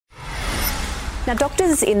Now,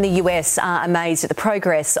 doctors in the US are amazed at the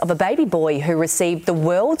progress of a baby boy who received the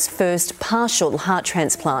world's first partial heart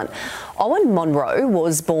transplant. Owen Monroe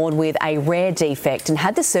was born with a rare defect and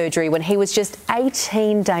had the surgery when he was just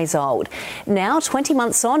 18 days old. Now, 20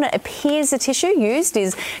 months on, it appears the tissue used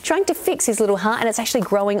is trying to fix his little heart and it's actually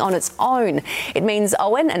growing on its own. It means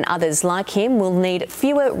Owen and others like him will need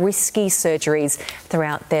fewer risky surgeries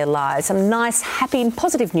throughout their lives. Some nice, happy and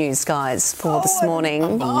positive news, guys, for this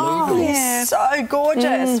morning. Oh, yeah. So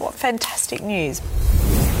gorgeous. What fantastic news.